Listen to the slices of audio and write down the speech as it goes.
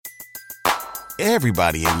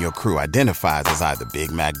Everybody in your crew identifies as either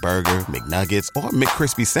Big Mac Burger, McNuggets, or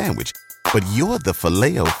McCrispy Sandwich. But you're the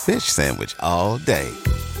Filet-O-Fish Sandwich all day.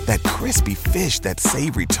 That crispy fish, that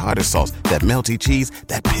savory tartar sauce, that melty cheese,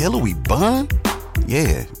 that pillowy bun.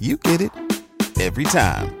 Yeah, you get it. Every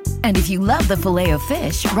time. And if you love the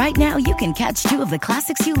Filet-O-Fish, right now you can catch two of the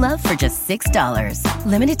classics you love for just $6.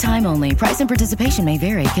 Limited time only. Price and participation may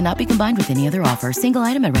vary. Cannot be combined with any other offer. Single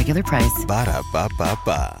item at regular price.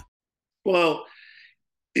 Ba-da-ba-ba-ba. Well,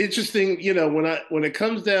 interesting, when it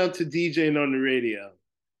comes down to DJing on the radio,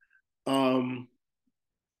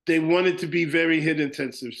 they want it to be very hit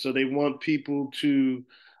intensive. So they want people to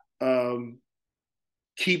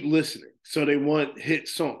keep listening. So they want hit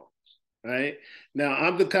songs, right? Now,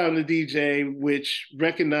 I'm the kind of DJ which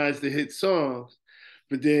recognize the hit songs,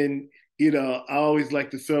 but then, I always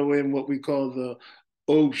like to throw in what we call the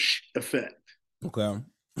effect. Okay.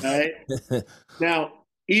 Right? Now,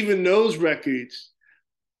 even those records,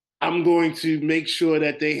 I'm going to make sure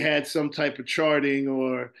that they had some type of charting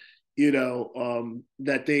or,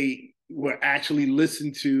 that they were actually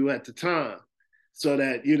listened to at the time so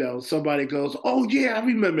that, somebody goes, oh yeah, I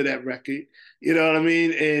remember that record. You know what I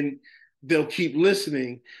mean? And they'll keep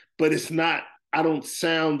listening, but I don't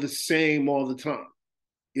sound the same all the time.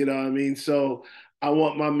 You know what I mean? So I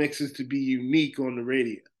want my mixes to be unique on the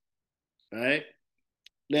radio. Right?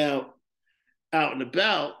 Now, out and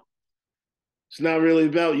about, it's not really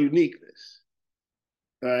about uniqueness.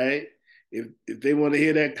 All right? If they want to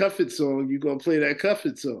hear that Cuffit song, you're going to play that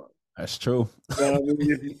Cuffit song. That's true.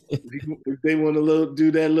 If they want to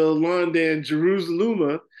do that little line dance,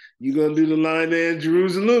 Jerusalem, you're going to do the line dance,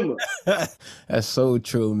 Jerusalem. That's so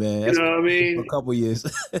true, man. You know what I mean? For a couple years.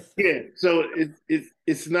 Yeah. So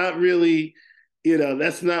it's not really,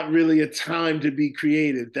 that's not really a time to be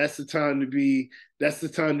creative. That's the time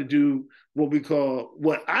to do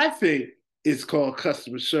what I think is called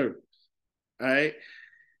customer service. All right.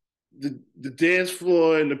 The dance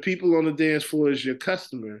floor and the people on the dance floor is your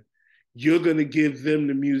customer. You're going to give them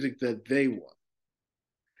the music that they want.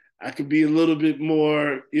 I could be a little bit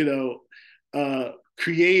more,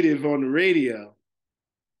 creative on the radio,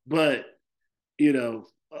 but,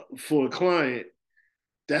 for a client,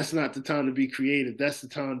 that's not the time to be creative. That's the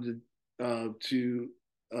time to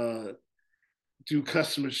do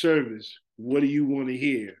customer service. What do you want to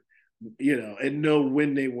hear? And know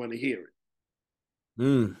when they want to hear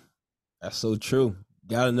it. That's so true.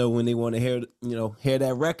 Gotta know when they want to hear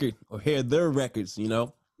that record or hear their records,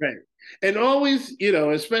 Right. And always,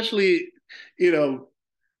 especially, I'm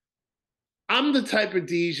the type of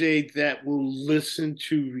DJ that will listen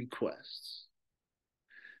to requests.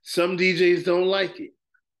 Some DJs don't like it.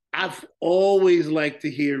 I've always liked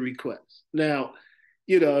to hear requests. Now,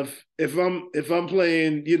 if I'm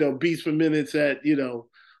playing, beats per minutes at,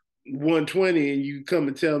 120 and you come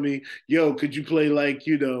and tell me, yo, could you play like,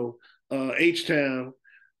 H-Town,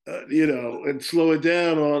 and slow it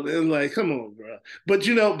down and like, come on, bro. But,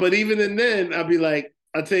 but even then, I'll be like,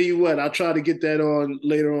 I'll tell you what, I'll try to get that on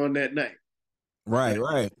later on that night. Right,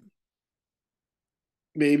 right.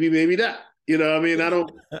 Maybe not. I mean, I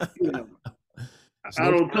don't, I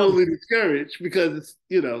don't totally discourage because it's,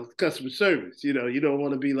 customer service. You don't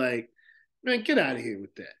want to be like, man, get out of here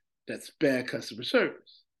with that. That's bad customer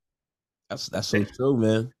service. That's so true,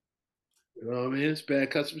 man. You know what I mean? It's bad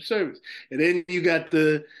customer service. And then you got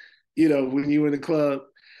the, when you in the club,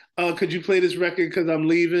 could you play this record because I'm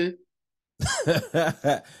leaving?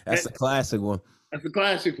 That's a classic one. That's a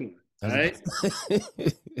classic one, right?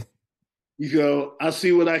 You go, I'll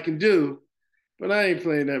see what I can do, but I ain't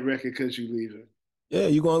playing that record because you leaving. Yeah,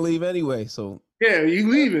 you're going to leave anyway, so. Yeah, you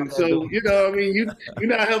leaving. So, you're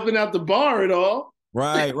not helping out the bar at all.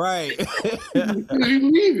 Right. Because you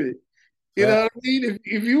leaving. You know what I mean?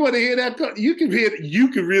 If you want to hear that, you can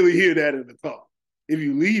really hear that in the car if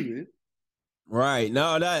you leave it. Right.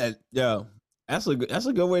 No, that's a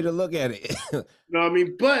good way to look at it. You know what I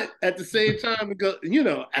mean? But at the same time,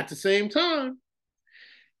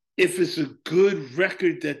 if it's a good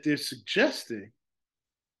record that they're suggesting,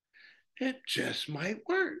 it just might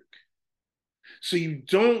work. So you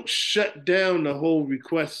don't shut down the whole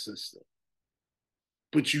request system.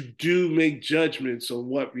 But you do make judgments on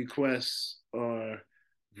what requests are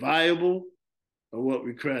viable or what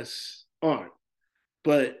requests aren't.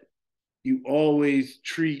 But you always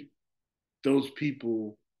treat those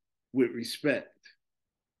people with respect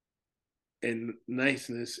and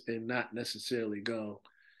niceness and not necessarily go,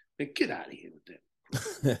 and get out of here with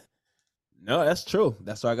that. No, that's true.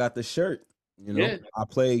 That's why I got the shirt. Yeah. I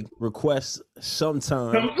play requests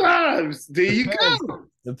sometimes. Sometimes. There you go.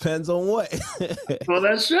 Depends on what. Well,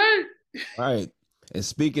 that's right. Right. And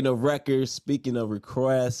speaking of records, speaking of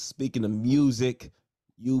requests, speaking of music,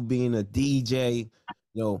 you being a DJ,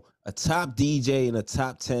 a top DJ in a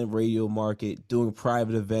top 10 radio market, doing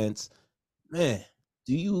private events, man,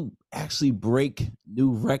 do you actually break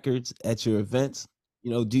new records at your events?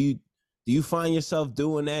 Do you find yourself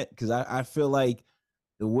doing that? Because I feel like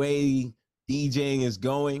the way DJing is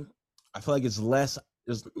going, I feel like it's less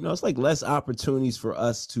opportunities for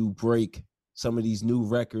us to break some of these new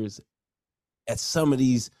records at some of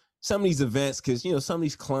these events, because some of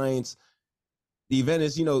these clients, the event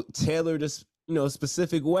is tailored a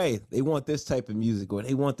specific way. They want this type of music, or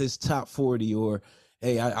they want this top 40, or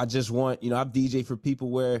hey, I just want I've DJ for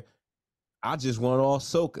people where I just want all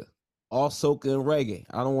soca and reggae.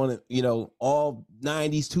 I don't want to all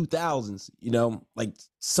 90s 2000s. Like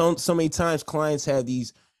so many times clients have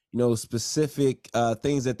these specific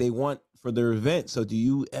things that they want for their event. So do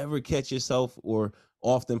you ever catch yourself or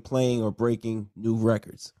often playing or breaking new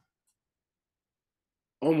records?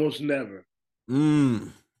 Almost never.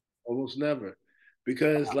 Almost never.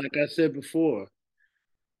 Because like I said before,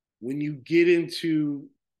 when you get into,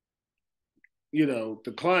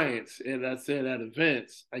 the clients, and I said at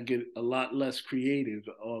events, I get a lot less creative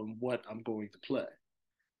on what I'm going to play.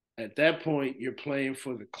 At that point, you're playing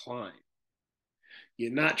for the client.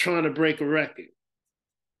 You're not trying to break a record.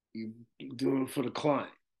 You're doing it for the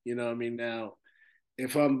client. Now,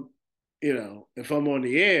 if I'm on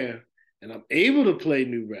the air and I'm able to play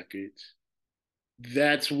new records,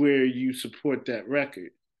 that's where you support that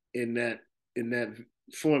record in that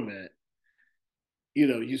format.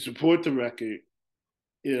 You support the record.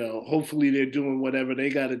 Hopefully they're doing whatever they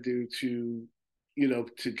got to do to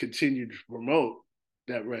continue to promote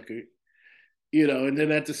that record. And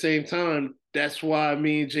then at the same time, that's why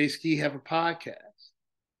me and Jay Ski have a podcast.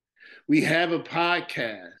 We have a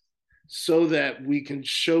podcast so that we can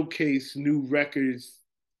showcase new records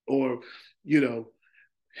or,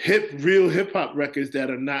 real hip hop records that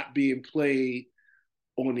are not being played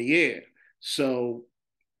on the air. So,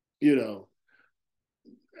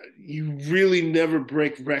 you really never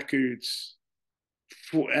break records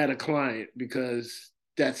at a client, because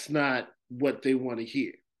that's not what they want to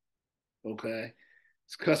hear. Okay?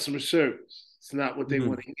 It's customer service. It's not what they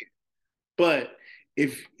want to hear. But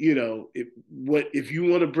if you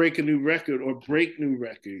want to break a new record or break new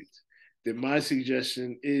records, then my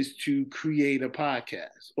suggestion is to create a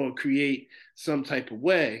podcast or create some type of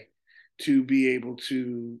way to be able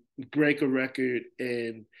to break a record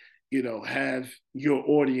and, have your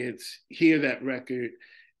audience hear that record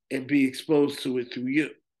and be exposed to it through you.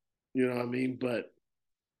 You know what I mean? But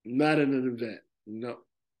not in an event. No.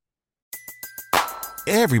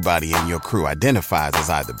 Everybody in your crew identifies as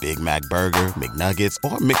either Big Mac Burger, McNuggets,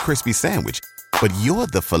 or McCrispy Sandwich. But you're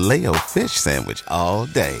the Filet-O-Fish Sandwich all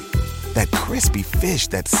day. That crispy fish,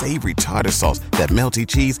 that savory tartar sauce, that melty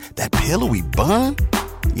cheese, that pillowy bun.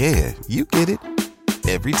 Yeah, you get it.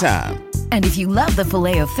 Every time. And if you love the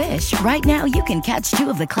Filet-O-Fish, right now you can catch two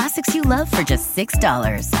of the classics you love for just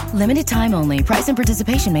 $6. Limited time only. Price and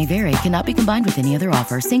participation may vary. Cannot be combined with any other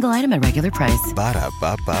offer. Single item at regular price.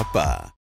 Ba-da-ba-ba-ba.